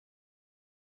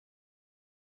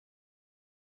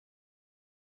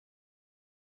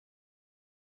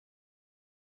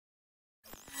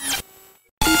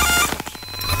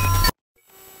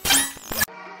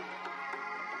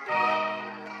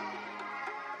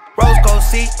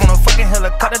seat on a fucking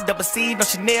helicopter, double C, no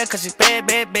Chanel, cause she's bad,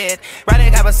 bad, bad.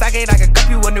 Riding Kawasaki, I can cup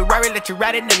you a new Rari, let you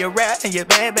ride it, know you're rap, and you're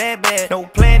bad, bad, bad. No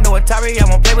plan, no Atari, I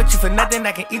won't play with you for nothing.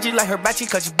 I can eat you like hibachi,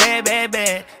 cause you bad, bad,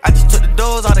 bad. I just took the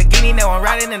doors, all the guinea, now I'm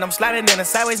riding, and I'm sliding in the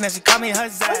sideways, now she call me her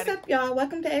zaddy. What's up, y'all?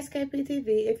 Welcome to SKP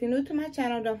TV. If you're new to my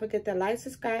channel, don't forget to like,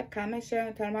 subscribe, comment, share,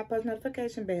 and turn on my post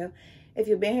notification bell. If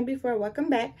you've been here before, welcome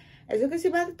back. As you can see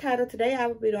by the title, today I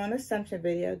will be doing an assumption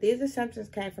video. These assumptions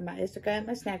came from my Instagram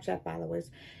and Snapchat followers.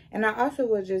 And I also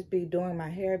will just be doing my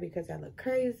hair because I look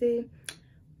crazy.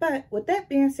 But with that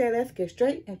being said, let's get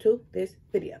straight into this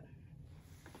video.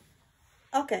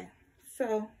 Okay,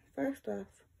 so first off,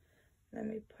 let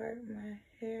me part my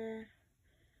hair.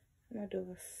 I'm gonna do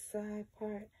a side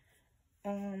part.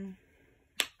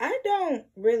 I don't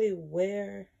really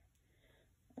wear,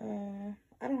 I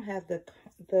don't have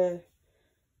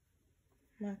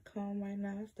my comb right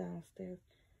now. It's downstairs.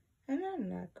 And I'm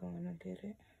not going to get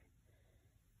it.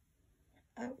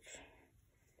 Ouch.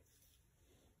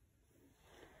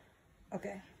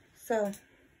 Okay, so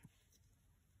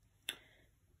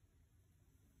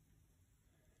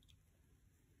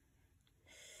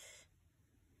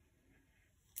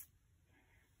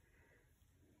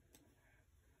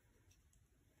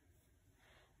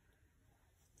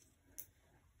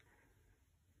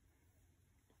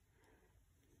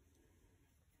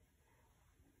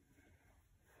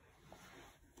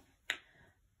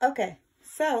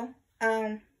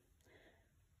I'm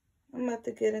about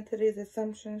to get into these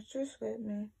assumptions. Just let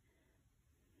me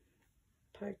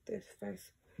park this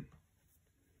first.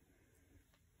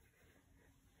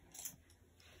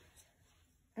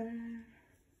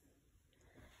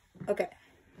 Okay,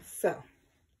 so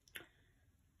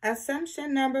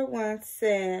assumption number 1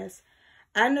 says,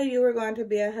 I knew you were going to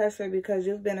be a hustler because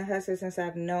you've been a hustler since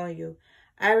I've known you.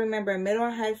 I remember middle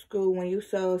and high school when you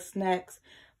sold snacks,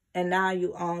 and now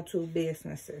you own 2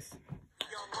 businesses.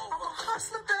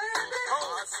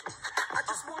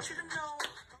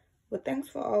 Well, thanks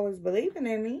for always believing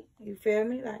in me. You feel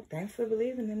me? Like, thanks for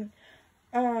believing in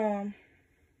me.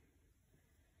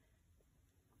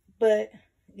 But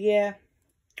yeah,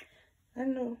 I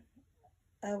knew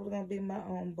I was gonna be my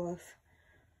own boss.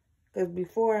 Cause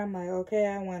before I'm like, okay,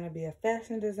 I want to be a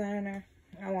fashion designer.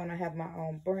 I want to have my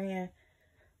own brand.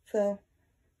 So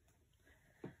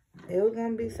it was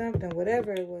gonna be something,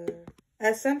 whatever it was.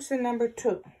 Assumption number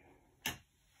 2.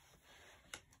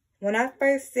 When I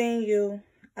first seen you,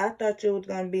 I thought you was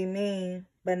gonna be mean,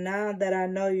 but now that I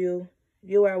know you,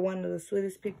 you are one of the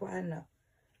sweetest people I know.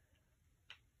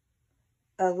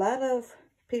 A lot of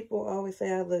people always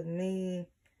say I look mean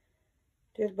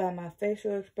just by my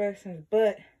facial expressions,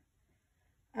 but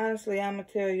honestly, I'm gonna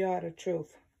tell y'all the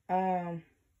truth.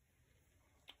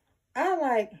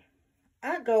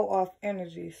 I go off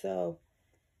energy, so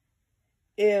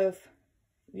if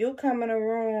you come in a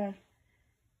room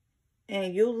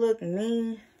and you look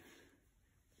mean,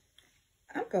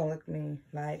 I'm gonna look mean.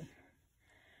 Like,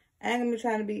 I ain't gonna be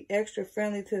trying to be extra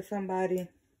friendly to somebody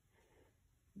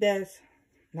that's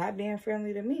not being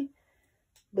friendly to me.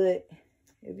 But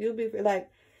if you be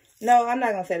like, no, I'm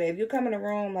not gonna say that. If you come in a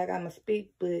room, like, I'm gonna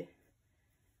speak, but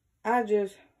I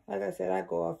just, like I said, I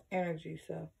go off energy.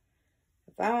 So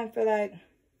if I don't feel like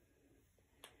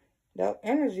the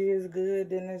energy is good,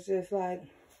 then it's just like,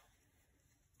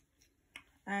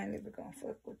 I ain't even gonna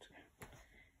fuck with you.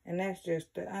 And that's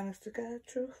just the honest to God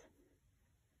truth.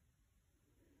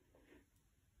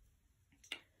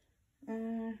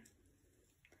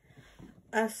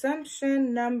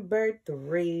 Assumption number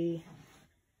 3.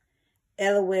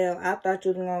 LOL, I thought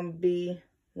you was gonna be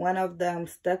one of them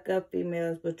stuck up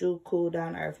females, but you cool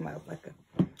down earth motherfucker.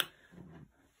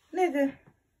 Nigga.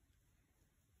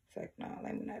 It's like, no,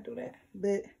 let me not do that.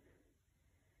 But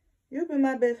you've been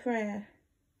my best friend.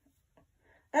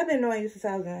 I've been knowing you since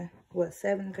I was in, what,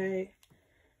 7th grade?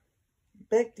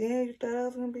 Back then, you thought I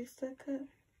was gonna be stuck up?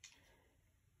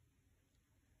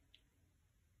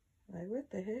 Like, what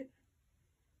the heck?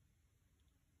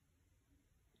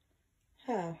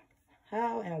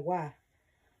 How and why?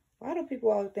 Why do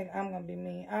people always think I'm gonna be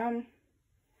mean? I'm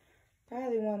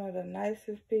probably one of the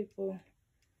nicest people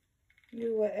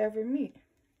you will ever meet.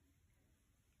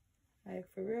 Like,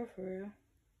 for real, for real.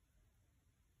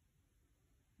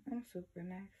 I'm super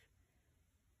nice.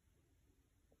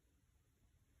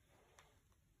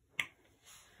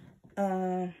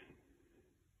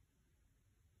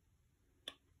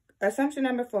 Assumption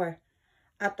number 4.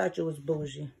 I thought you was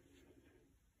bougie.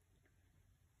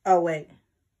 Oh, wait.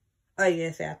 Oh,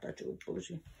 yes, I thought you was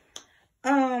bougie.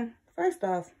 First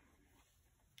off,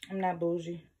 I'm not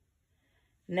bougie.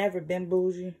 Never been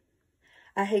bougie.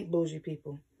 I hate bougie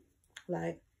people.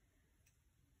 Like,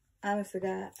 honest to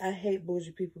God, I hate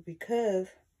bougie people because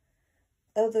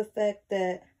of the fact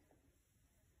that,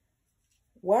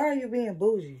 why are you being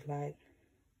bougie?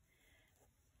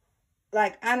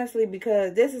 Like honestly,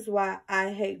 because this is why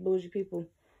I hate bougie people.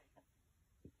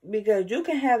 Because you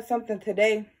can have something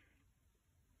today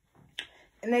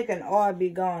and they can all be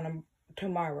gone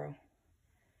tomorrow.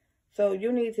 So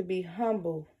you need to be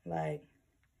humble. Like,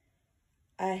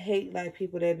 I hate like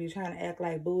people that be trying to act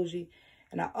like bougie.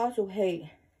 And I also hate,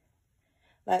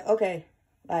 like, okay,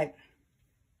 like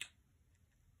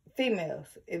females.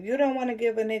 If you don't want to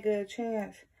give a nigga a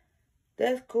chance,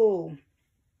 that's cool.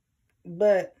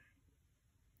 But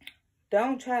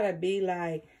don't try to be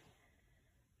like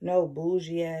no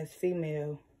bougie ass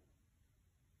female.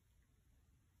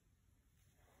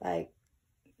 Like,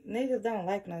 niggas don't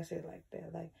like no shit like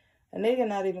that. Like, a nigga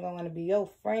not even gonna want to be your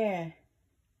friend.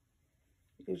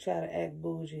 You try to act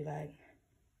bougie. Like,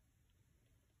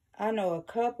 I know a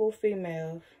couple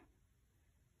females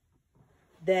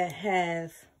that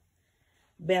has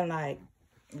been like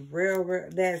real,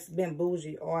 that's been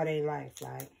bougie all their life.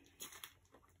 Like,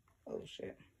 oh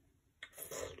shit.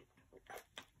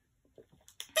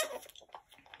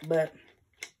 But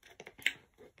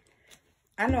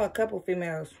I know a couple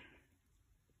females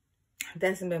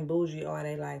that's been bougie all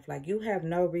their life. Like, you have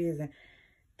no reason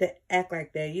to act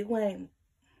like that. You ain't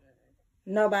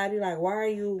nobody. Like, why are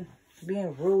you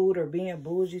being rude or being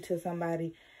bougie to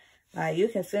somebody? Like, you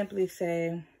can simply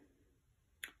say,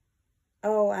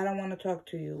 oh, I don't want to talk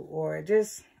to you. Or I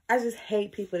just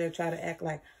hate people that try to act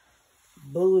like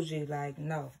bougie. Like,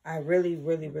 no, I really,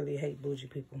 really, really hate bougie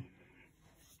people.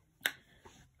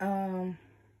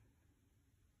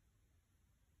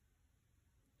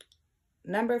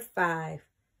 Number 5,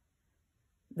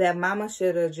 that mama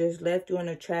should have just left you in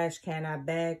the trash can. I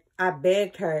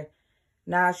begged her.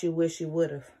 Now she wish she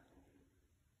would have.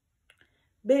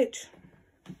 Bitch.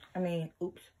 I mean,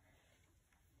 oops.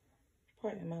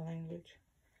 Pardon my language.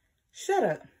 Shut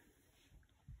up.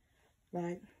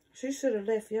 Like, she should have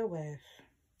left your ass.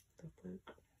 The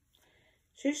fuck?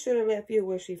 She should have left you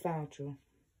where she found you.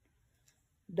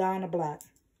 Down the block.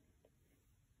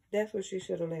 That's where she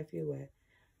should have left you at.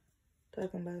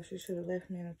 Talking about she should have left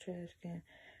me in a trash can.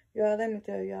 Y'all, let me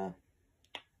tell y'all.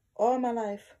 All my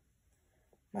life,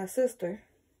 my sister,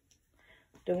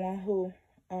 the one who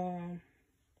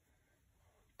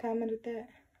commented that,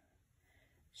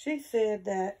 she said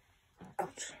that,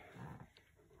 ouch,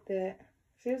 that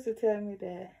she used to tell me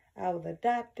that I was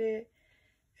adopted.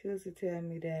 She used to tell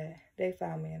me that they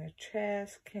found me in a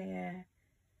trash can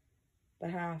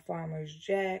behind Farmer's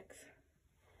Jack's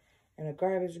in a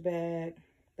garbage bag,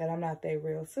 that I'm not their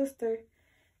real sister.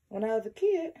 When I was a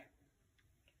kid,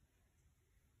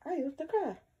 I used to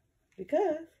cry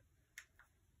because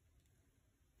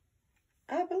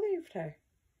I believed her.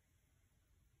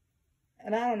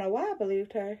 And I don't know why I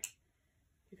believed her,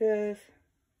 because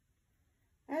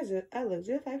I look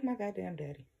just like my goddamn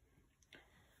daddy.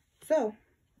 So,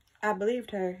 I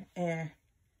believed her, and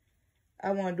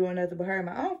I won't do nothing but hurt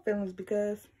my own feelings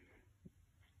because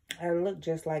I look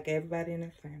just like everybody in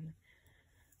this family.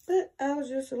 But I was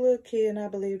just a little kid and I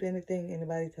believed anything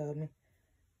anybody told me.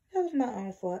 That was my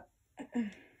own fault.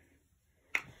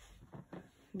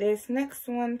 This next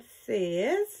one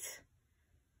says,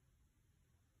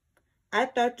 I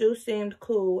thought you seemed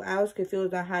cool. I was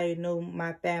confused on how you knew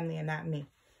my family and not me.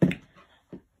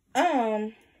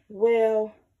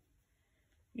 Well,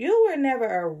 you were never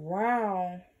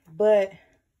around, but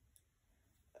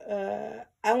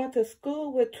I went to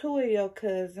school with 2 of your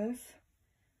cousins.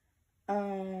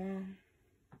 I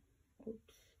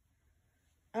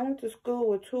went to school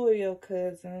with 2 of your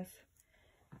cousins.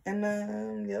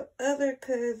 And your other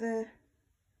cousin,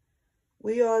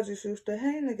 we all just used to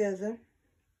hang together.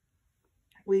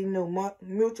 We knew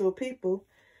mutual people.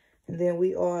 And then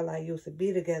we all like used to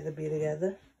be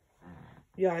together.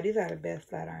 Y'all, these are the best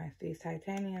flat irons. These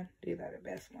titanium, these are the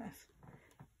best ones.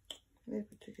 This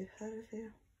particular hot as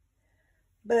hell.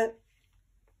 But,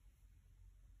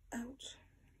 ouch.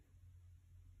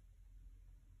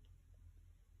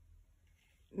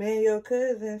 Me and your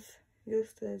cousins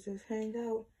used to just hang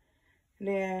out. And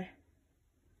then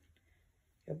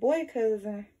your boy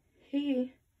cousin,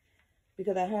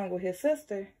 because I hung with his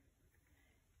sister,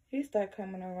 he started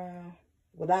coming around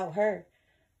without her,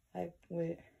 like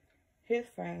with his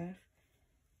friends.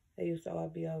 They used to all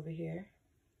be over here.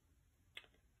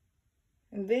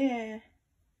 And then,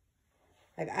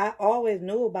 like, I always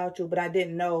knew about you, but I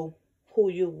didn't know who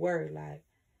you were, like,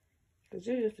 because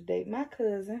you used to date my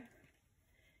cousin.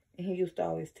 And he used to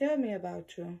always tell me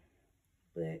about you,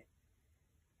 but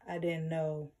I didn't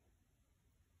know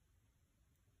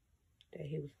that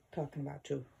he was talking about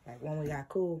you. Like, when we got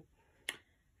cool,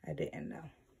 I didn't know.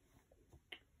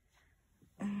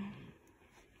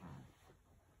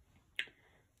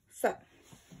 So,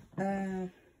 the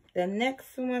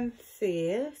next one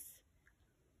says,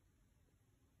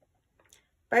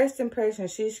 first impression,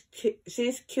 she's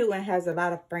cute and has a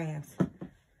lot of friends.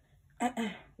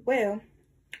 Well,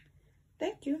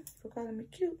 thank you for calling me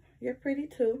cute. You're pretty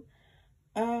too.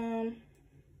 I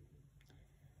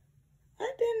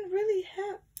didn't really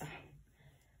have...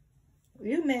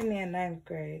 You met me in 9th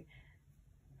grade.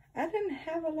 I didn't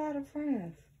have a lot of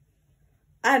friends.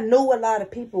 I knew a lot of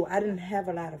people. I didn't have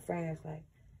a lot of friends. Like,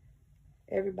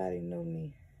 everybody knew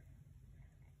me.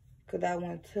 Because I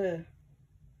went to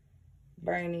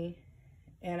Bernie,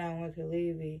 and I went to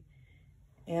Levy,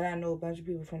 and I know a bunch of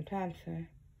people from Thompson.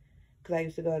 Because I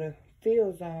used to go to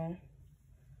Field Zone.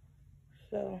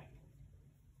 So,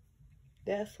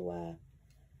 that's why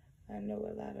I know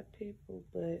a lot of people,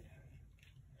 but...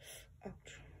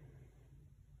 Ouch.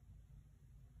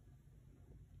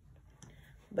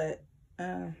 But,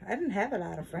 I didn't have a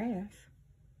lot of friends.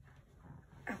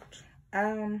 Ouch.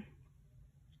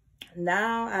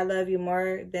 Now I love you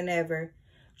more than ever.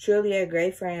 Truly a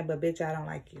great friend, but bitch, I don't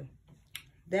like you.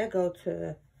 That go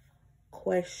to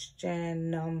question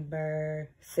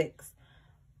number 6.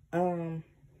 I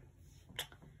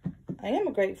am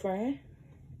a great friend,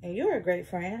 and you're a great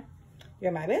friend.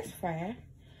 You're my best friend.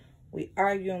 We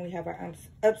argue and we have our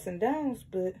ups and downs,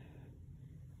 but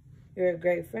you're a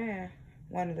great friend.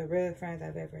 One of the real friends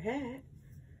I've ever had.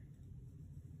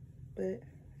 But,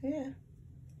 yeah.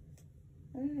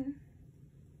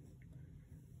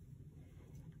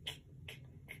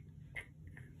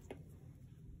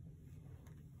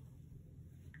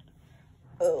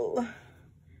 Oh.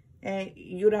 And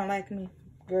you don't like me?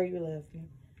 Girl, you love me.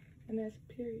 And that's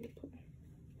period.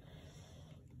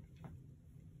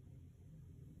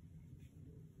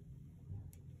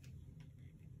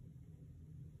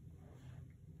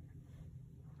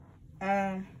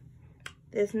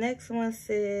 This next one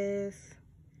says,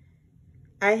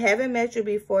 I haven't met you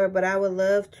before, but I would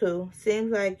love to.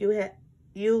 Seems like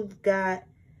you've got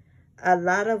a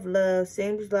lot of love.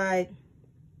 Seems like,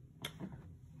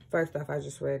 first off, I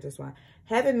just read this one.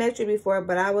 Haven't met you before,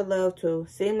 but I would love to.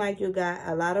 Seem like you got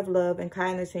a lot of love and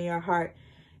kindness in your heart,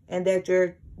 and that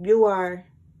you are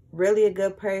really a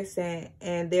good person,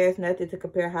 and there's nothing to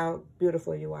compare how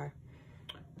beautiful you are.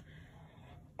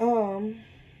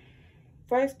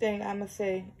 First thing I'm gonna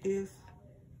say is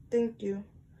thank you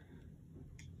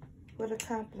for the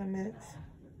compliments.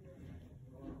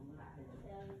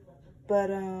 But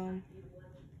I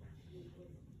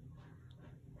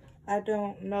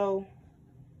don't know,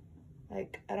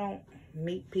 like, I don't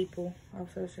meet people on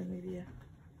social media.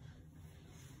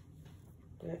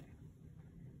 But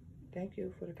thank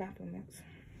you for the compliments.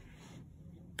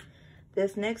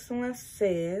 This next one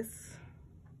says,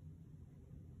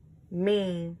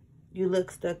 mean, you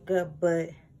look stuck up,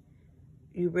 but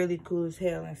you really cool as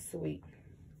hell and sweet.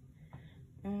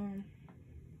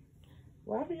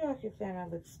 Why do y'all keep saying I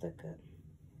look stuck up?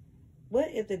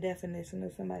 What is the definition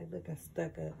of somebody looking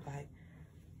stuck up? Like,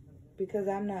 because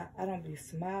I don't be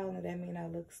smiling, that mean I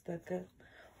look stuck up?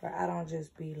 Or I don't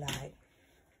just be like,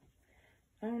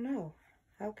 I don't know.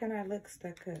 How can I look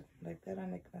stuck up? Like, that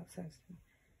don't make no sense to me.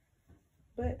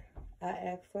 But I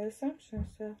asked for assumptions,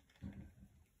 so.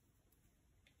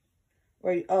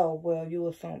 Or, oh, well, you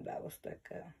assumed I was stuck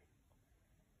up.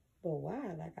 But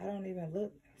why? Like, I don't even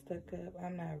look stuck up.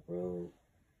 I'm not rude.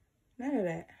 None of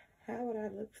that. How would I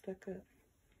look stuck up?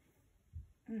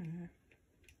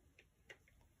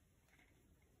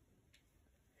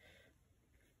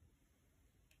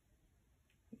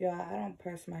 Y'all, I don't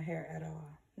press my hair at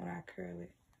all when I curl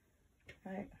it.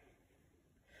 Like,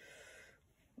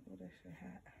 oh, this shit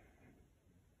hot.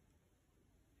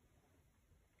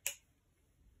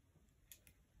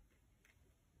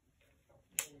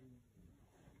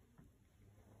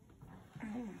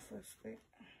 I'm so sick.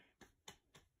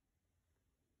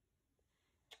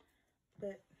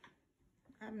 But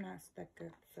I'm not stuck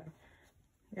up, so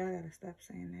y'all gotta stop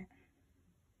saying that.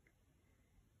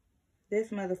 This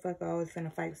motherfucker always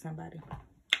finna fight somebody.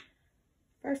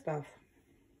 First off,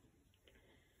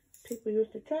 people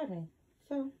used to try me,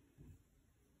 so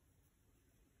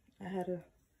I had to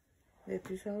let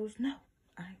these hoes know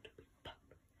I ain't to be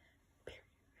fucked. Period.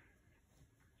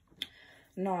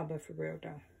 No, but for real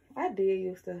though, I did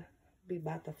used to be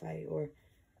about to fight, or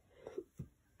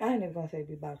I ain't even gonna say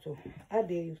be about to. I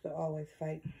did used to always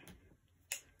fight,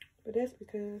 but that's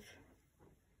because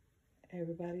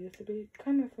everybody used to be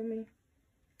coming for me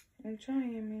and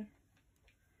trying me.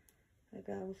 Like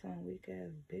I was some weak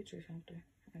ass bitch or something.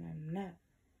 And I'm not.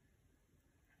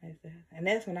 And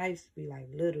that's when I used to be like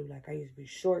little, like I used to be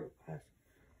short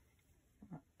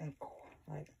and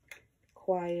like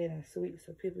quiet and sweet.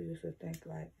 So people used to think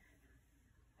like,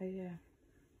 oh yeah,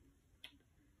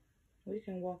 we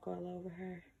can walk all over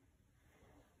her.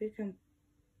 We can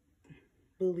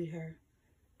bully her.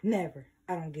 Never.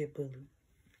 I don't get bullied.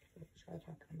 What y'all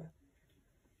talking about?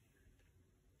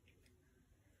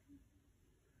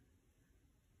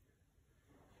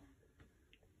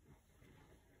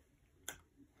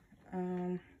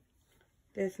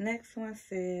 This next one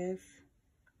says,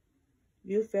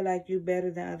 you feel like you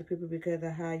better than other people because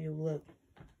of how you look.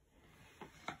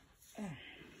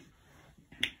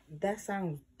 That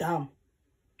sounds dumb.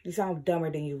 You sound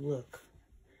dumber than you look.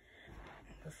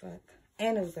 The fuck?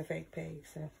 And it was a fake page,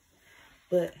 so.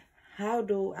 But how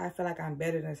do I feel like I'm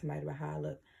better than somebody by how I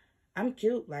look? I'm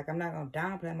cute. Like, I'm not gonna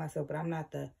downplay myself, but I'm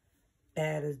not the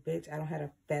baddest bitch. I don't have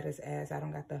the fattest ass. I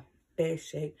don't got the best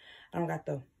shape. I don't got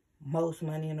the most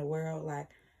money in the world. Like,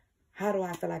 how do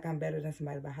I feel like I'm better than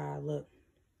somebody by how I look?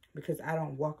 Because I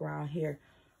don't walk around here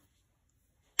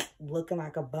looking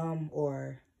like a bum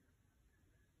or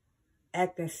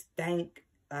acting stank.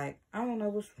 Like, I don't know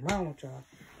what's wrong with y'all.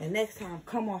 And next time,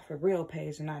 come off a real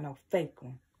page and not no fake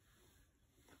one.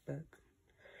 But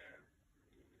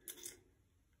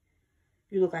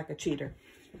you look like a cheater.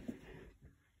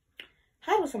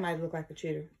 How does somebody look like a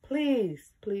cheater?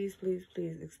 Please, please, please,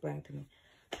 please explain to me.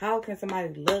 How can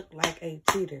somebody look like a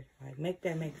cheater? Like, make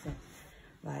that make sense.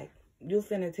 Like, you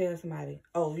finna tell somebody,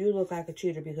 oh, you look like a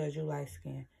cheater because you light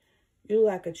skin. You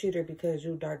look like a cheater because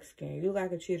you dark skin. You look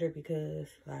like a cheater because,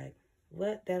 like,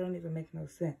 what? That don't even make no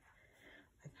sense.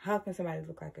 Like, how can somebody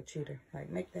look like a cheater? Like,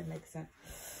 make that make sense.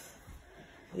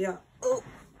 Yeah. Oh.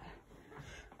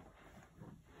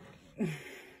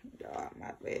 Y'all,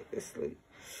 my leg is asleep.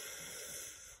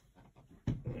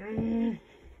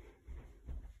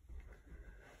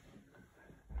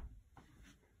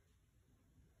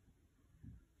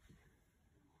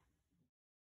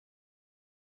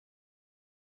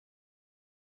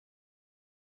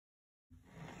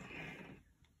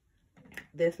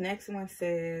 This next one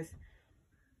says,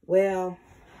 well,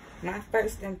 my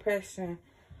first impression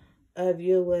of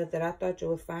you was that I thought you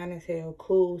was fine as hell,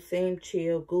 cool, seemed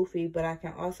chill, goofy, but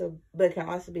can also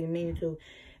be mean too.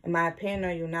 And my opinion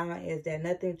on you now is that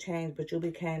nothing changed, but you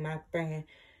became my friend.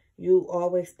 You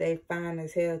always stay fine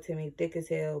as hell to me, thick as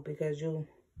hell, because you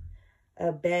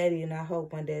a baddie, and I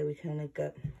hope one day we can link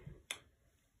up.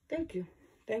 Thank you.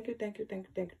 Thank you, thank you, thank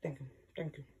you, thank you, thank you,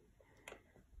 thank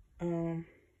you.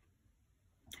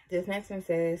 This next one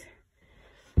says,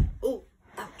 ooh,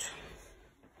 ouch.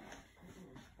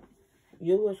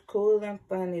 You was cool and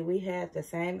funny. We had the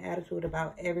same attitude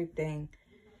about everything.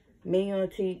 Me and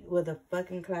T was a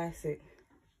fucking classic.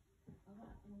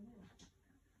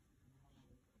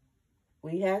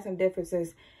 We had some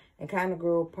differences and kind of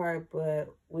grew apart,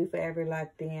 but we forever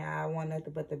locked in. I want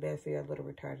nothing but the best for your little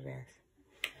retarded ass.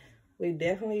 We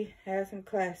definitely had some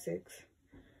classics.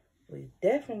 We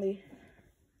definitely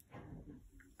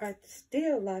are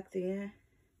still locked in.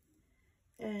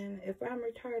 And if I'm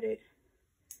retarded,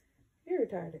 you're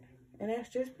retarded. And that's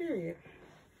just period.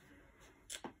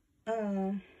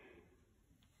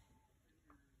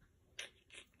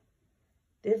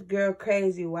 This girl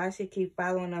crazy. Why she keep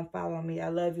following and unfollowing me? I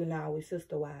love you now. We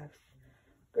sister wives.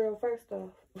 Girl, first off,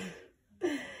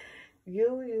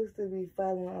 you used to be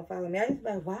following and unfollowing me. I used to be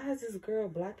like, why is this girl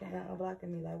blocking and unblocking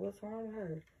me? Like, what's wrong with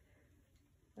her?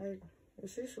 Like,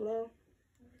 is she slow?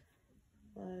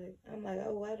 Like, I'm like,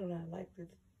 oh, I do not like this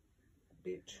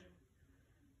bitch.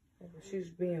 Like, she's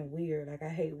being weird. Like, I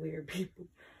hate weird people.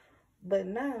 But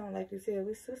now, like you said,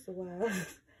 we sister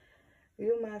wives.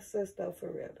 You my sister for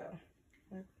real, though.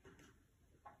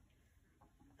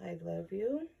 I love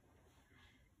you.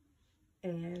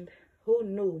 And who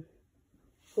knew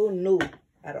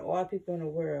out of all people in the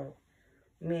world,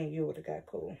 me and you would have got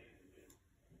cool.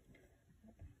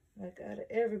 Like, out of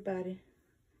everybody,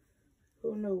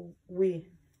 who knew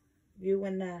you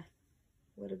and I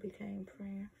would have became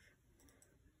friends.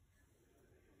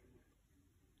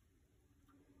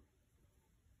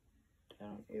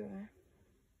 Don't even.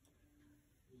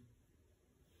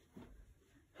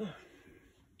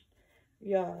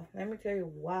 Y'all, let me tell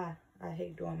you why I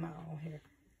hate doing my own hair.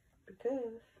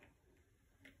 Because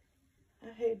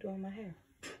I hate doing my hair.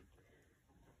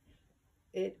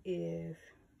 It is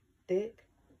thick.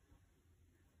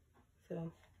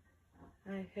 So,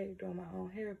 I hate doing my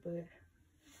own hair, but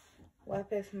why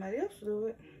pay somebody else to do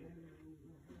it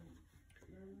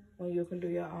when you can do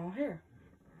your own hair?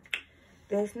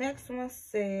 This next one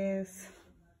says,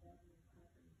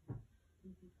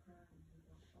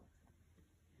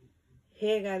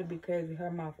 Head gotta be crazy.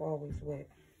 Her mouth always wet.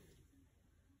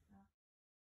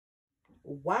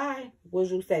 Why would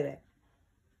you say that?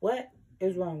 What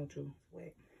is wrong with you?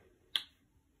 Wait.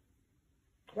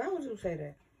 Why would you say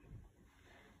that?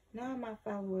 Now my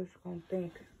followers gonna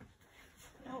think,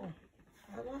 no,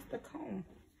 I lost the comb.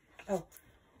 Oh,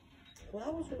 why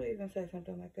would you even say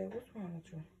something like that? What's wrong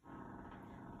with you?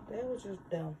 That was just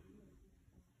dumb.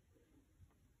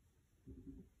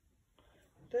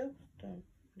 That was dumb.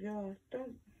 Y'all,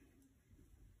 don't.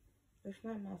 It's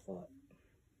not my fault.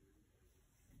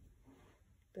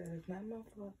 That is not my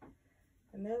fault.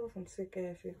 And that was some sick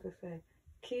ass shit to say.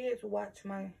 Kids watch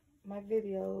my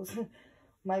videos.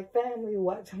 My family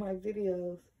watch my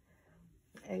videos.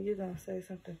 And you're gonna say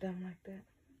something dumb like that.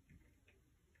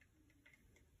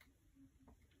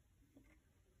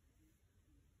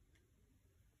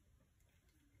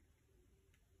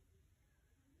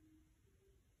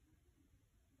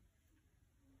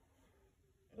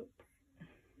 Oops.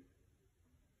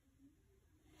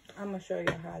 I'm gonna show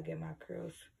you how I get my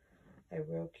curls. They're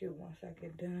real cute once I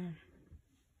get done.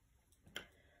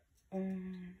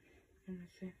 Let me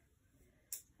see.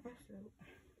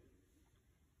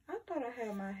 I thought I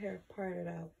had my hair parted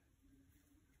out.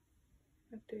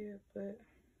 I did, but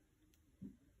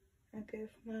I guess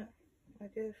not. I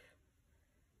guess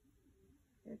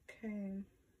it came.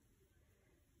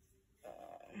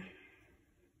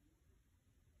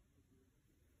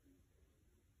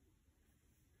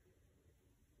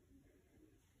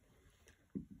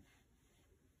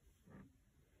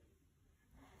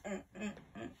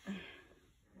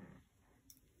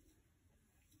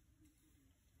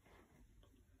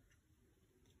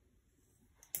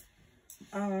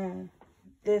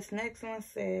 This next one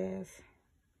says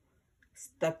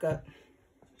stuck up.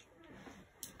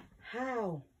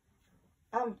 How?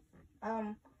 I'm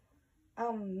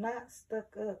not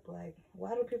stuck up. Like,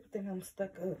 why do people think I'm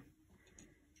stuck up?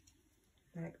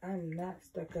 Like, I'm not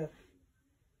stuck up.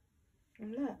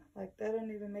 I'm not. Like, that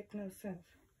don't even make no sense.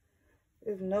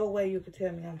 There's no way you could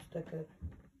tell me I'm stuck up.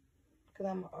 Because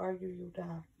I'm going to argue you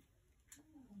down.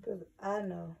 Because I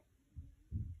know.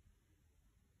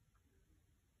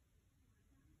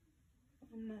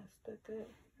 I'm not stuck up.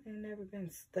 I ain't never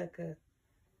been stuck up.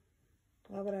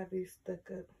 Why would I be stuck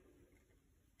up?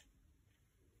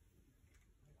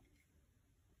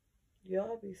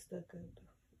 Y'all be stuck up.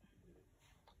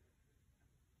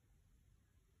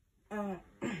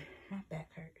 My back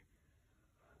hurt.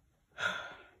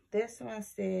 This one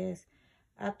says,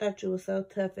 I thought you were so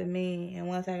tough and mean, and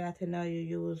once I got to know you,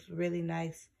 you was really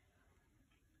nice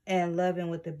and loving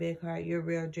with a big heart. You're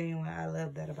real genuine. I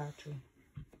love that about you.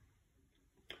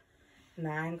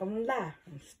 Now, I ain't gonna lie.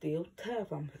 I'm still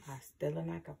tough. I still am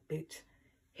like a bitch.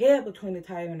 Head between the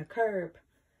tire and the curb.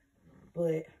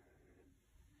 But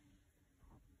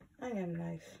I am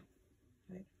nice.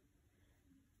 Like,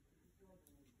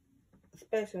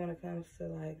 especially when it comes to,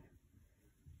 like,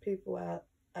 people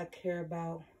I care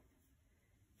about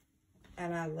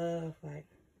and I love. Like,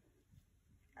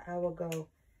 I will go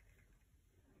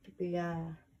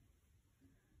beyond.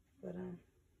 But,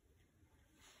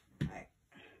 like,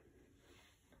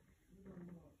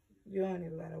 you don't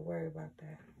even gotta worry about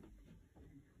that.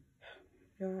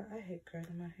 Y'all, I hate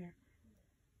curling my hair.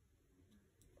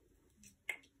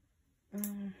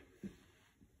 I'm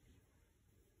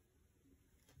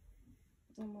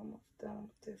almost done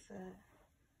with this side.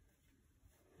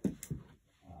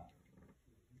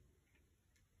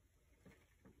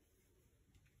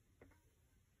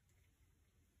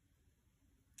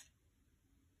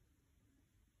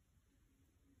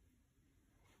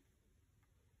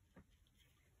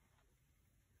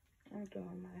 I'm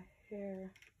doing my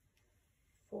hair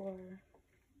for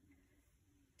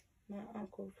my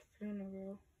uncle's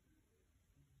funeral.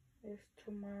 It's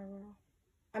tomorrow.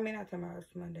 I mean, not tomorrow,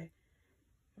 it's Monday.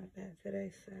 My bad,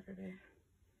 today's Saturday.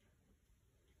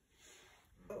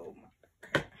 Oh my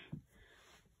God.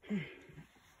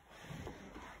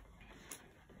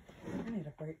 I need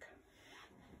a break.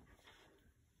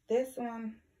 This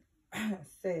one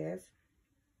says,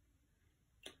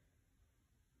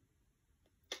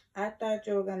 I thought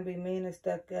you were going to be mean and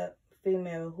stuck up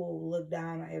female who looked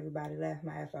down on everybody. Laughed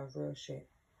my ass off, real shit.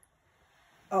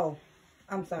 Oh,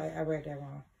 I'm sorry, I read that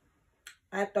wrong.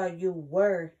 I thought you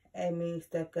were a mean,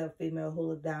 stuck up female who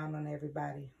looked down on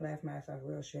everybody. Laughed my ass off,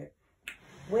 real shit.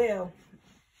 Well,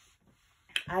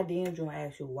 I did want to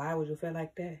ask you, why would you feel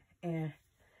like that? And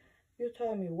you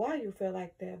told me why you feel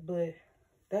like that, but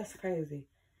that's crazy.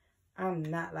 I'm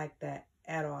not like that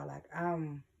at all. Like,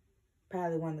 I'm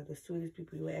probably one of the sweetest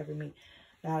people you will ever meet.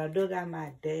 Now, I do got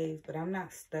my days, but I'm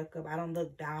not stuck up. I don't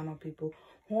look down on people.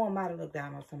 Who am I to look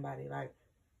down on somebody? Like,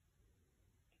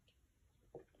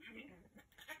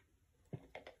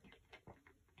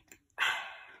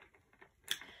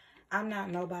 I'm not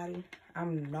nobody.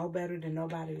 I'm no better than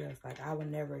nobody else. Like, I would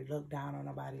never look down on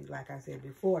nobody. Like I said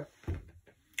before,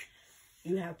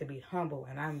 you have to be humble,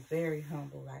 and I'm very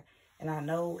humble. Like, and I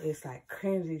know it's like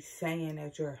cringy saying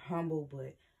that you're humble,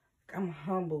 but I'm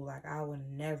humble. Like, I would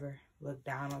never look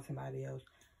down on somebody else,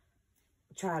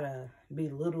 try to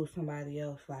belittle somebody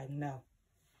else. Like, no,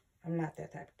 I'm not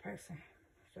that type of person.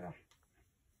 So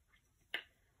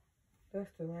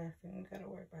that's the last thing we gotta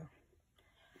worry about.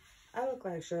 I look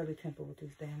like Shirley Temple with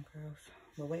these damn curls,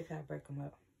 but wait till I break them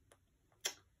up.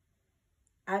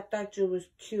 I thought you was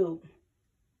cute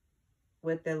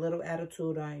with that little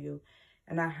attitude on you,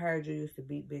 and I heard you used to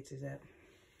beat bitches up.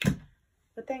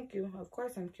 But thank you. Of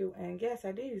course I'm cute. And yes,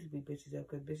 I did used to beat bitches up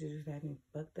because bitches used to have me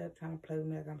fucked up trying to play with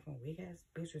me like I'm some weak ass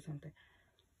bitch or something.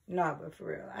 No, but for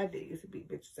real, I did used to beat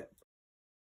bitches up.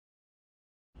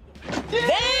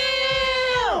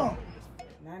 Damn!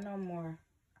 Not no more.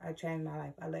 I changed my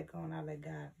life. I let go and I let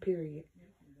God. Period.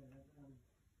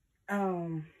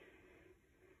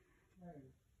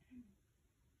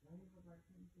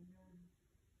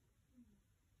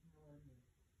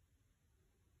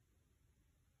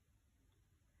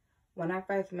 When I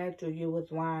first met you, you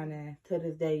was whining. To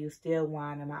this day, you still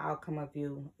whining. My outcome of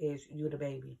you is you the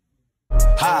baby.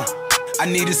 Ha! I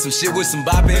needed some shit with some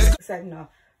bop in it. It's like, no.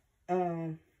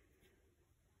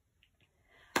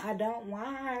 I don't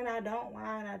whine. I don't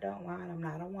whine. I don't whine. I'm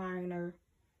not a whiner.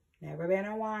 Never been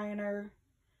a whiner.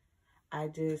 I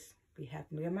just be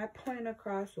happy to get my point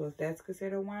across. So if that's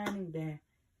considered whining, then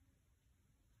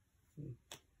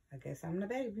I guess I'm the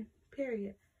baby.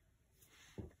 Period.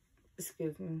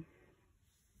 Excuse me.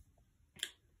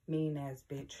 Mean ass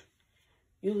bitch.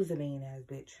 You was a mean ass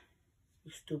bitch.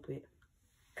 You stupid.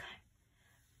 God.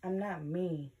 I'm not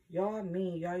mean. Y'all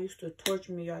mean. Y'all used to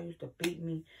torture me. Y'all used to beat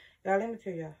me. Y'all, let me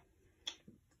tell y'all.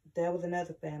 That was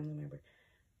another family member.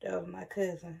 That was my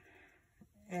cousin.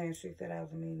 And she said I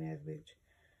was a mean ass bitch.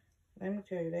 Let me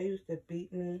tell you, they used to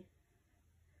beat me.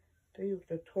 They used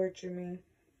to torture me.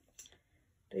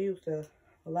 They used to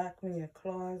lock me in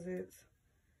closets.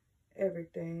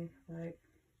 Everything. Like,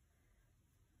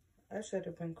 I should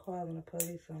have been calling the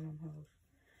police on them hoes.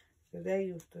 Because they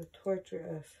used to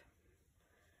torture us.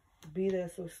 Beat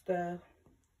us with stuff.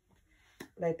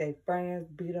 Like they friends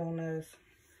beat on us.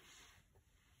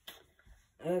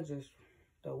 It's just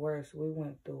the worst. We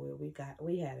went through it.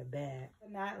 We had it bad.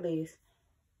 But not least,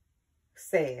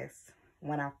 Sass.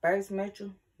 When I first met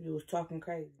you, you was talking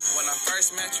crazy. When I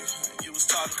first met you, you was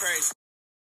talking crazy.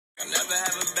 I never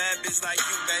have a bad bitch like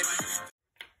you,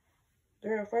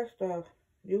 baby. Girl, first off,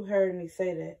 you heard me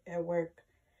say that at work,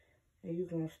 and you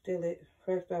gonna steal it.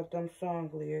 First off, them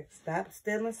song lyrics. Stop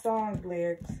stealing song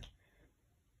lyrics,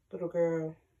 little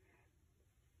girl.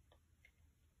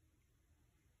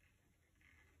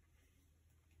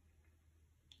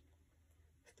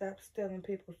 Stop stealing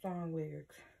people's song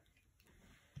lyrics.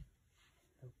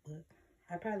 What?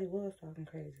 I probably was talking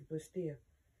crazy, but still,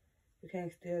 you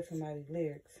can't steal somebody's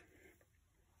lyrics.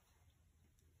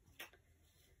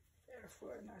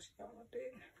 Therefore, now she got one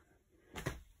thing.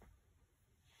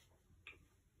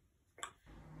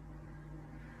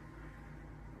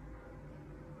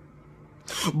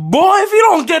 Boy, if you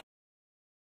don't get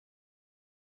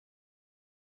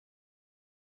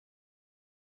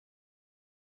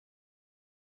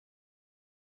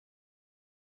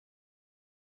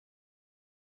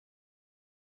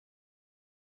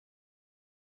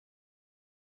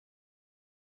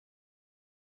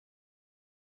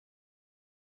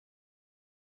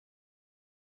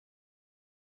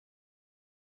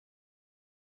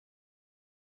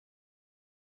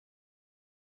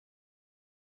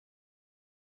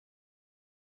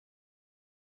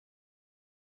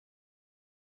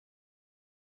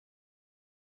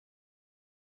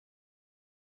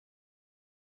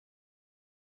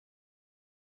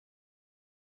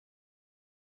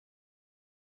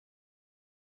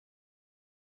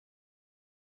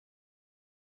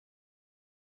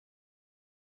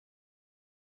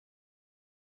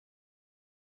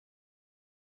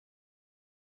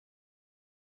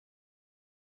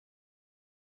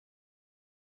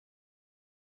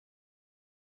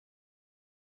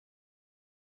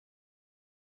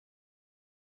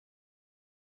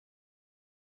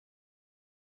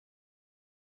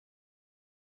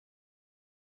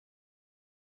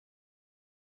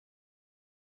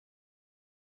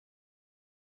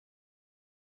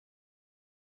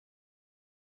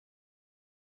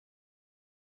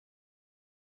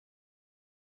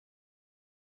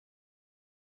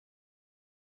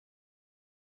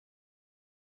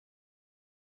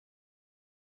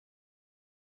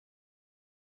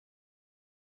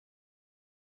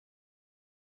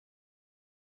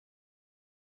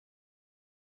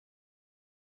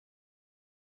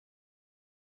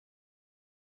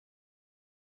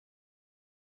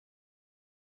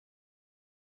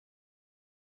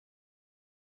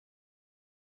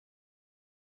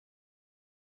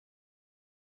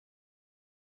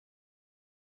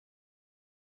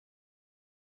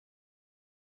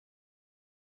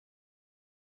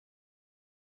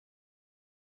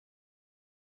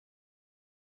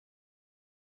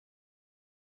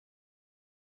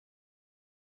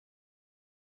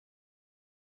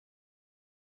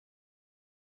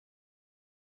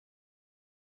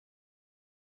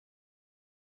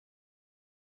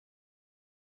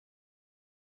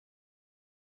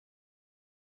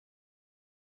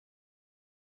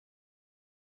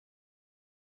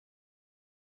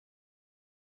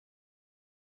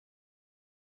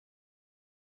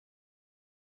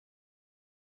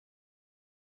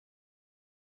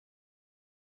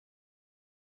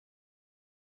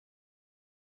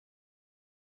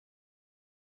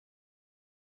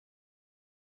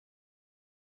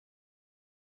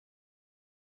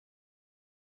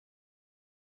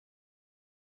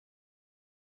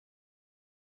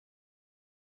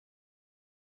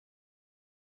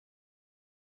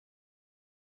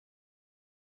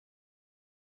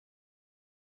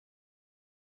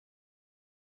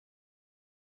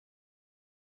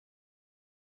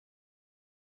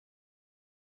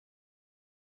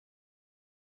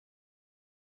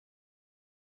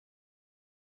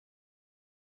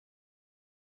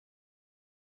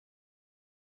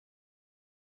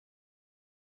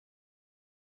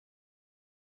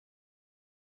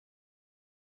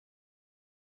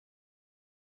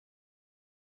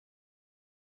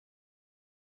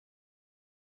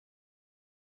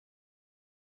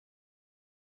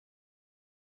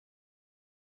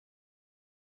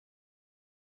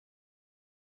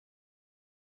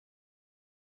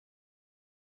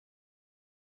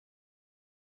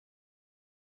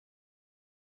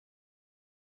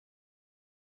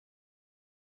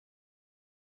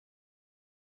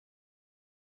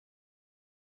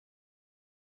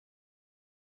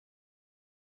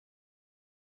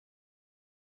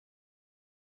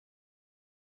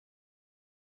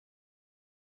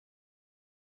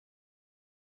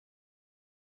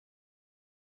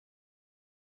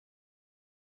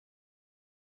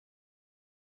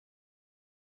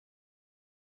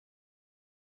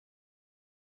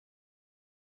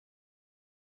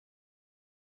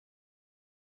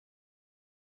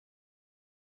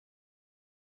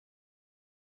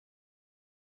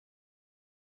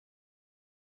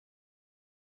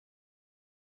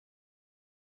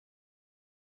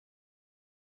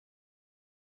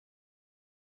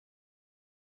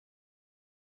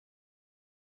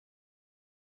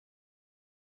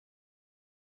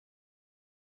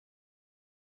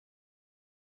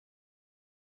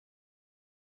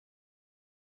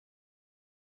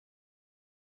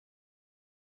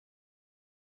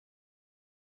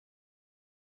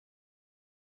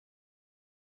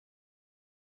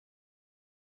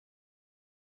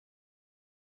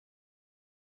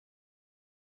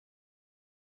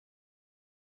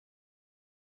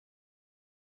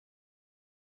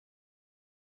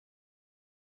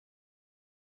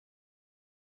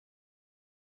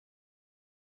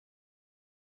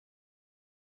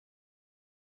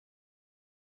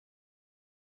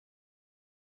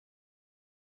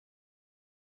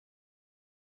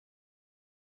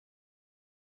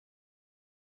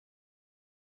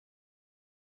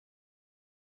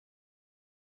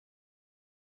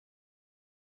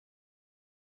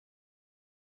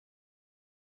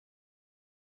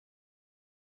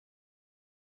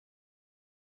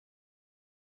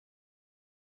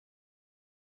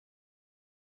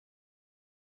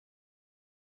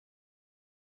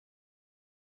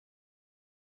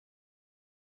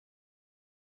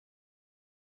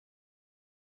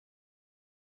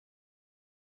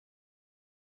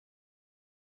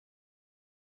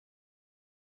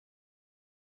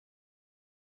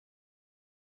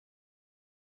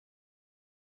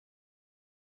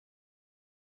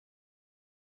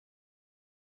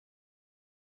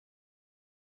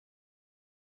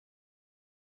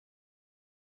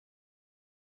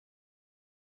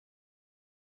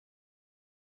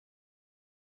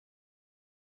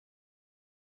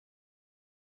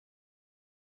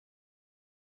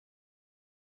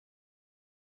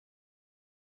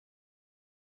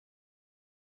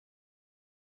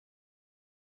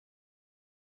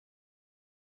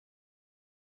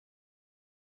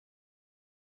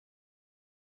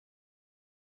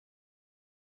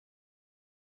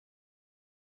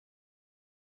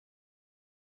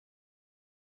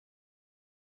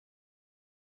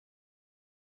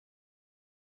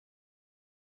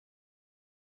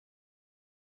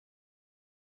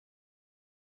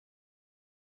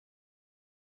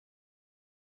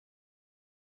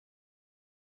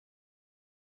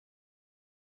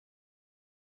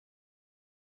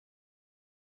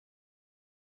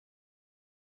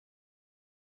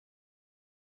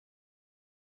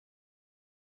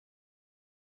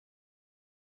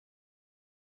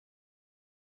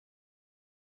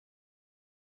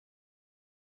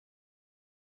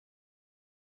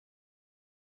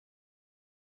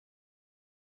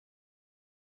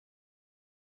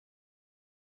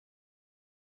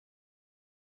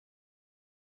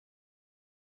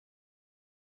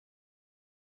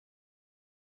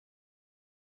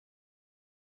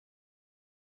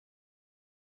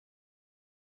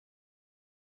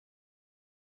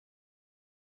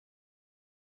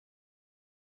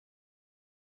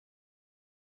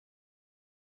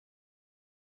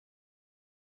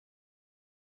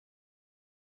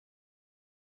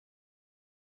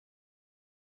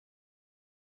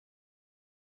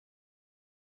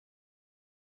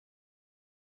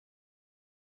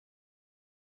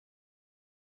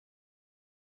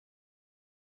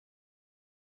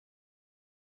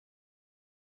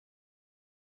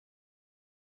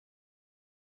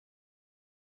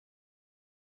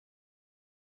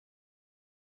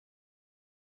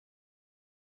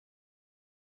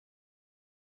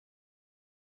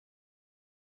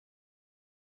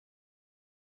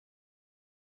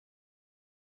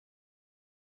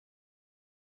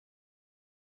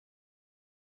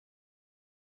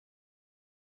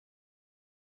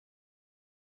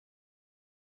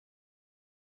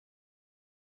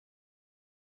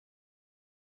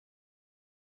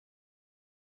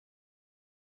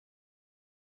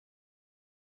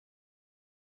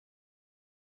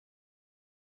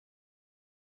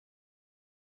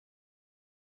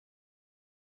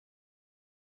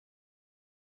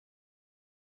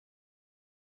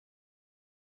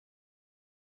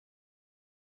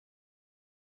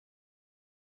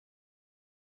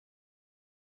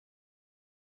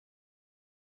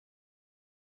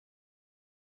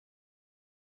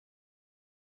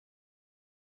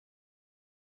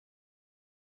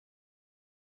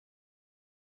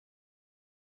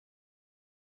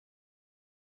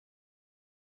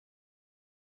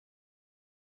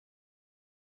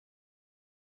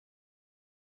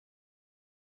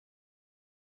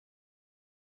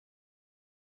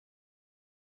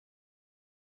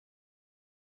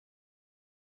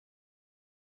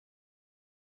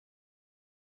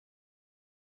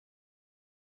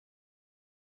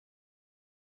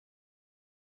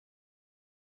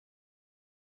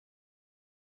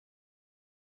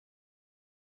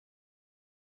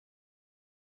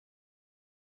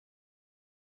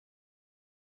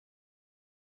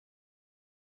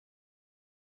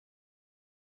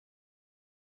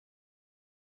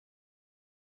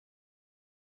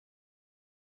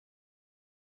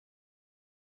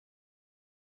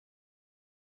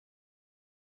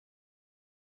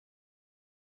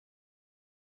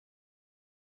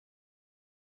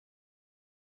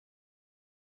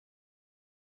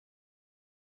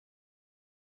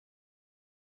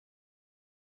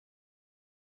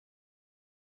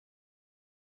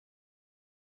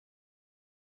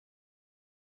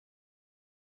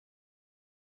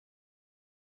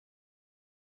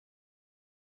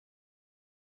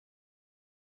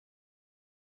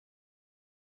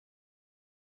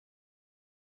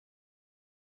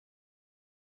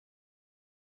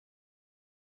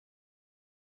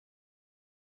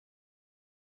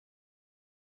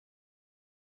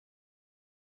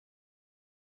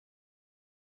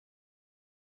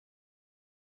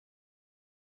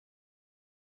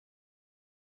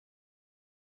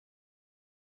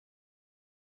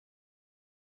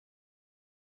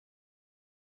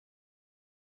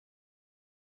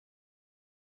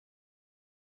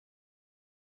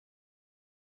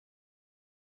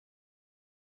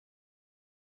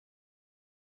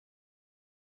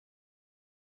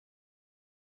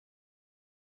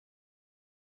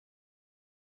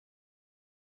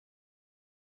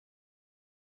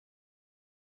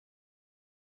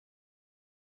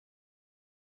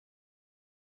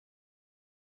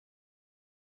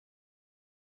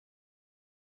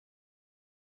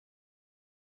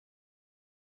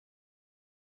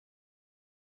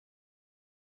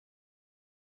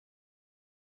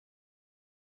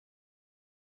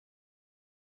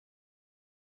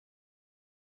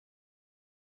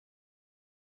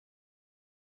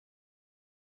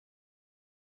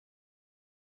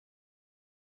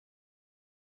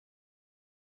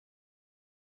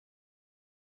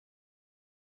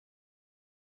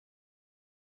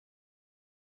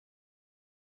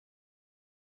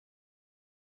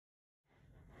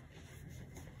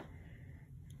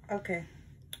Okay,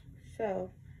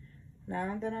 so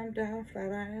now that I'm done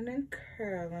flat ironing and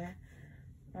curling,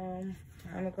 I'm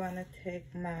going to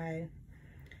take my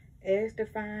Edge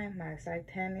Define, my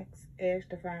Titanics Edge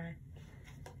Define.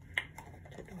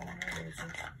 Take one of my edges.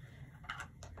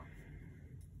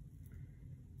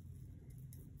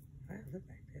 Why it look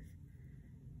like this?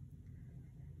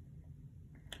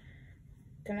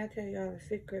 Can I tell y'all a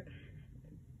secret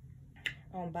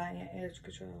on buying edge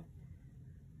control?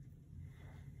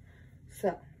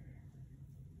 So,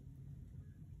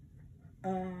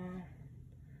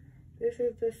 this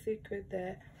is the secret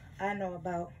that I know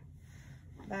about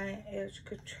buying edge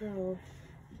control.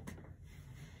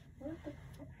 What the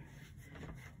fuck?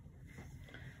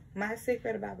 My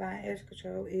secret about buying edge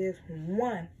control is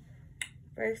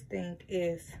first thing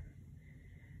is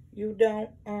you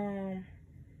don't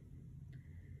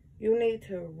you need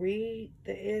to read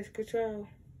the edge control,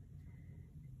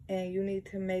 and you need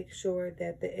to make sure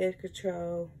that the edge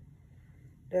control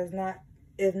is not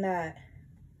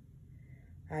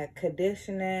like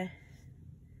conditioning,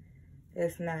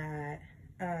 it's not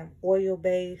oil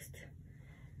based,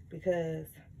 because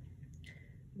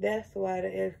that's why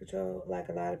the edge control, like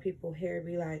a lot of people here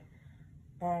be like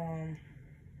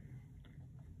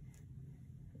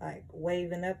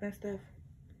waving up and stuff.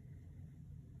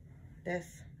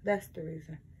 That's the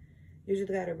reason. You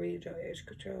just gotta read your edge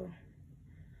control.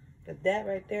 But that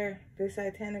right there, this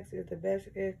Titanics is the best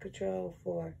edge control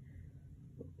for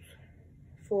what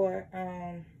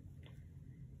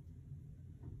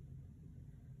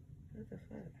the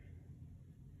fuck?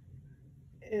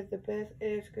 It's the best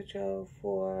edge control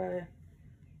for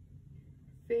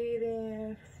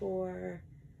feeding, for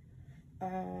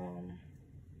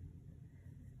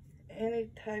any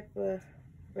type of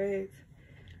braids.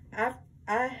 I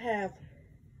have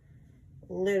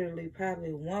literally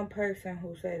probably one person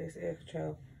who said this edge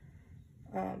control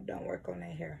don't work on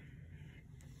their hair,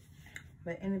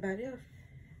 but anybody else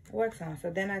it works on. So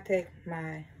then I take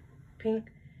my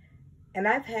pink, and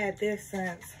I've had this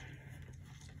since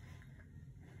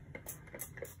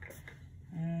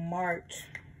March,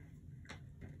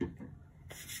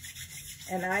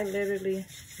 and I literally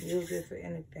use it for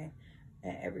anything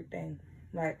and everything.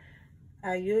 Like,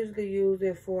 I usually use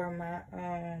it for my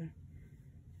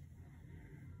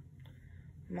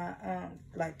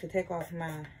like to take off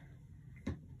my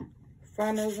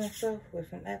frontals and stuff with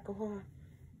some alcohol.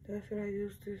 That's what I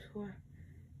use this for.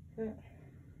 But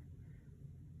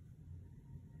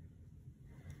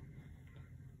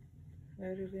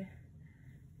literally,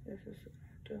 this is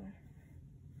what I do.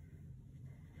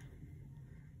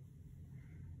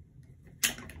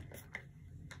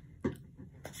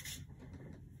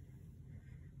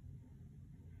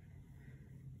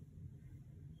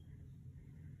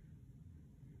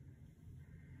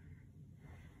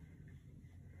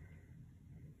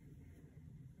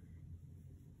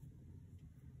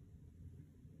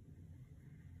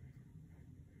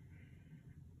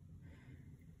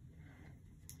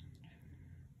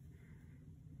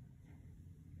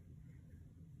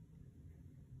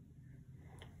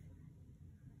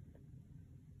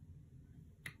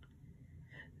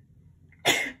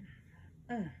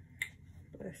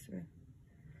 Bless me.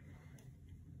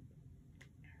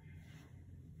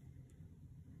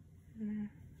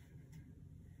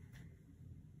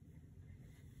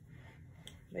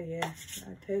 But yeah,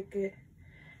 I take it.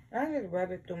 I just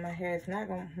rub it through my hair. It's not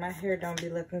gonna, my hair don't be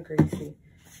looking greasy.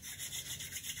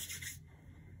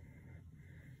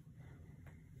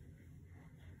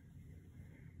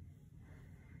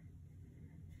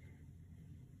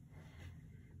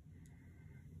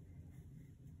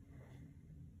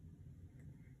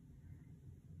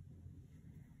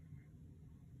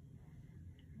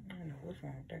 I don't know what's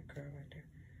wrong with that curl right there.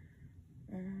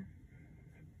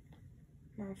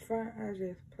 My front, I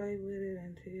just play with it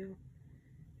until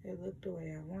it looked the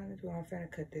way I wanted to. I'm finna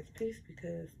cut this piece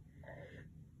because,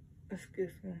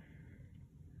 excuse me,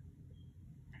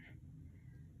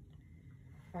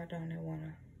 I don't even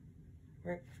wanna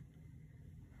work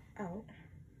out.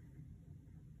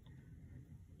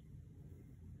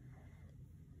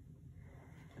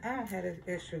 I don't have this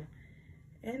issue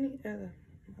any other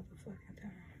motherfucking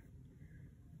time,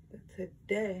 but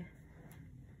today,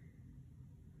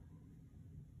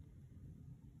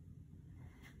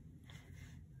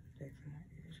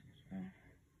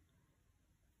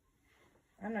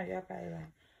 I know y'all probably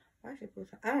like, why she put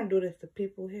some, I don't do this to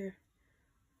people here,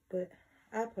 but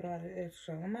I put all the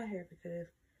extra on my hair because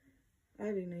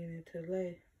I be needing to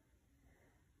lay.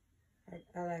 Like,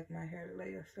 I like my hair to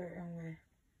lay a certain way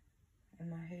in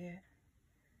my head.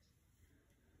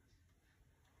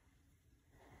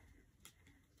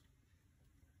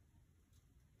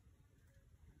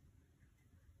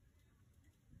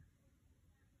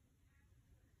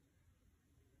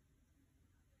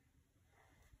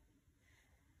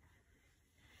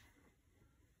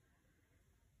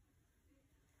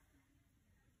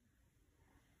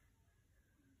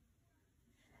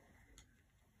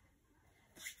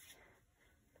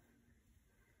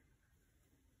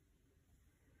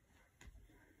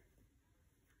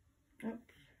 Oops.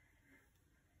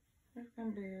 It's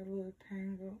gonna be a little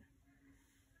tangled.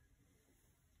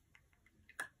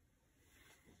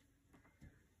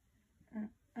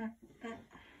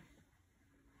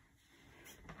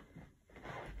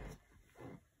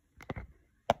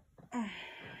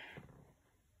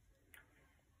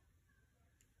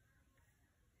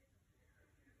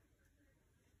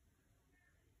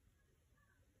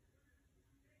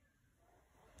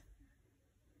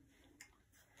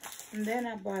 And then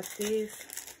I bought these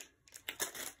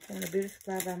from the beauty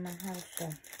supply by my house, so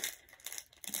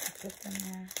I put them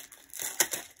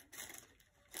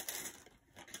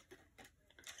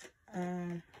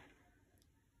on.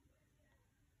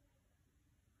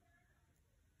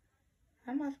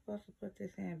 How am I supposed to put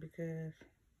this in? Because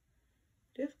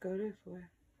just go this way.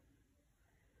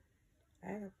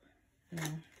 No,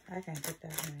 I can't put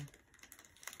that in.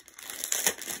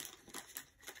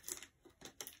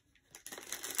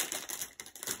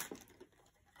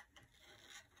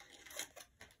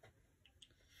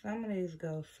 Some of these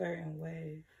go certain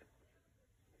ways.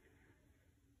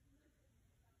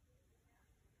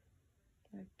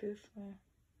 Like this one.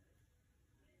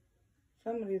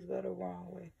 Some of these go the wrong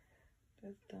way.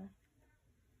 That's dumb.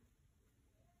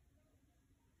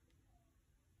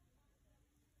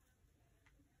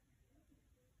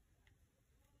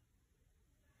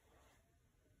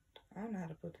 I don't know how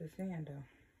to put this in though.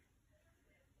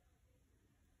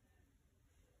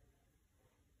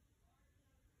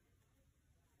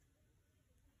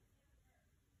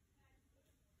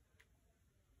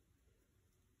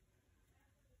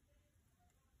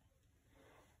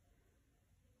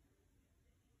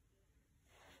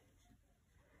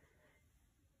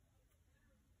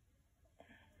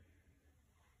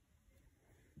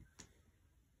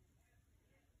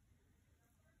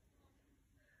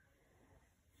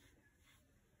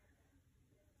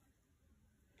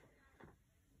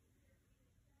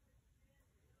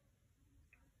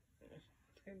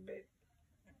 A bit.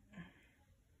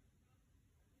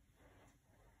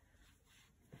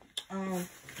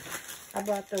 I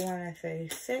bought the one that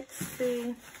says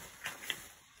sexy.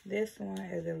 This one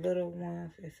is a little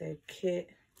one. It says kit.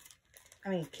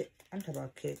 I'm talking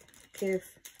about kit. Kiss.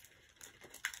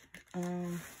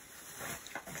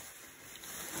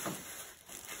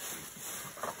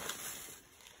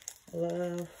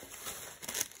 Love.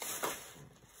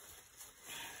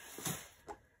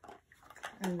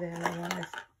 And then the one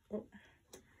that's,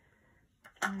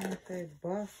 I don't want to say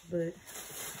boss, but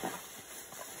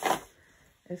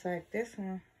it's like this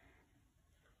one.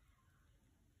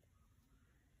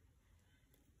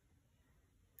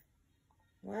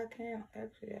 Why can't,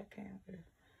 actually I can't with it.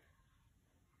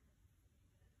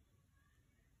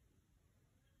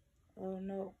 Oh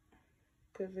no,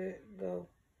 because it go.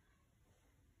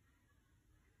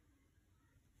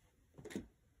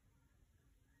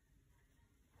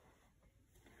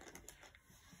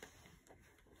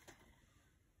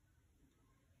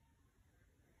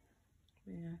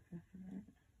 Yeah.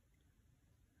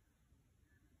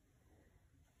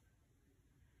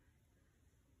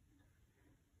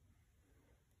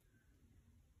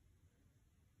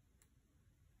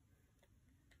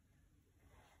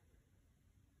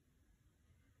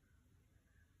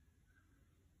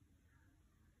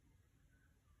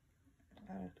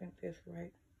 I don't think that's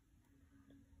right.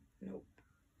 Nope,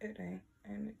 it ain't,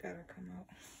 and it gotta come out.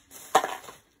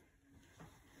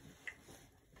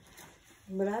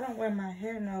 But I don't wear my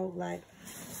hair no like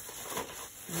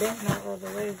bent no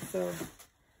other way, so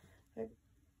like,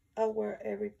 I wear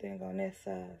everything on this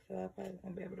side, so I probably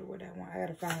won't be able to wear that one. I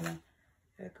gotta find one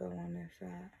that go on this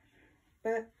side.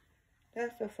 But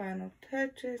that's the final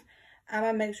touches. I'm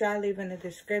gonna make sure I leave in the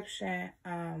description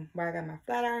where I got my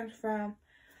flat irons from.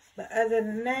 But other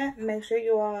than that, make sure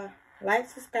you all like,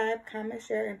 subscribe, comment,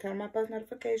 share, and turn on my post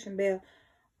notification bell.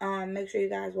 Make sure you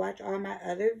guys watch all my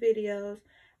other videos.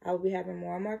 I will be having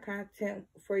more and more content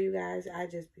for you guys. I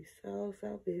just be so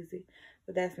busy.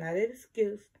 But that's not an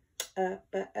excuse.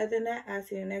 But other than that, I'll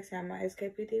see you next time on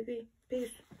SKP TV.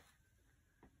 Peace.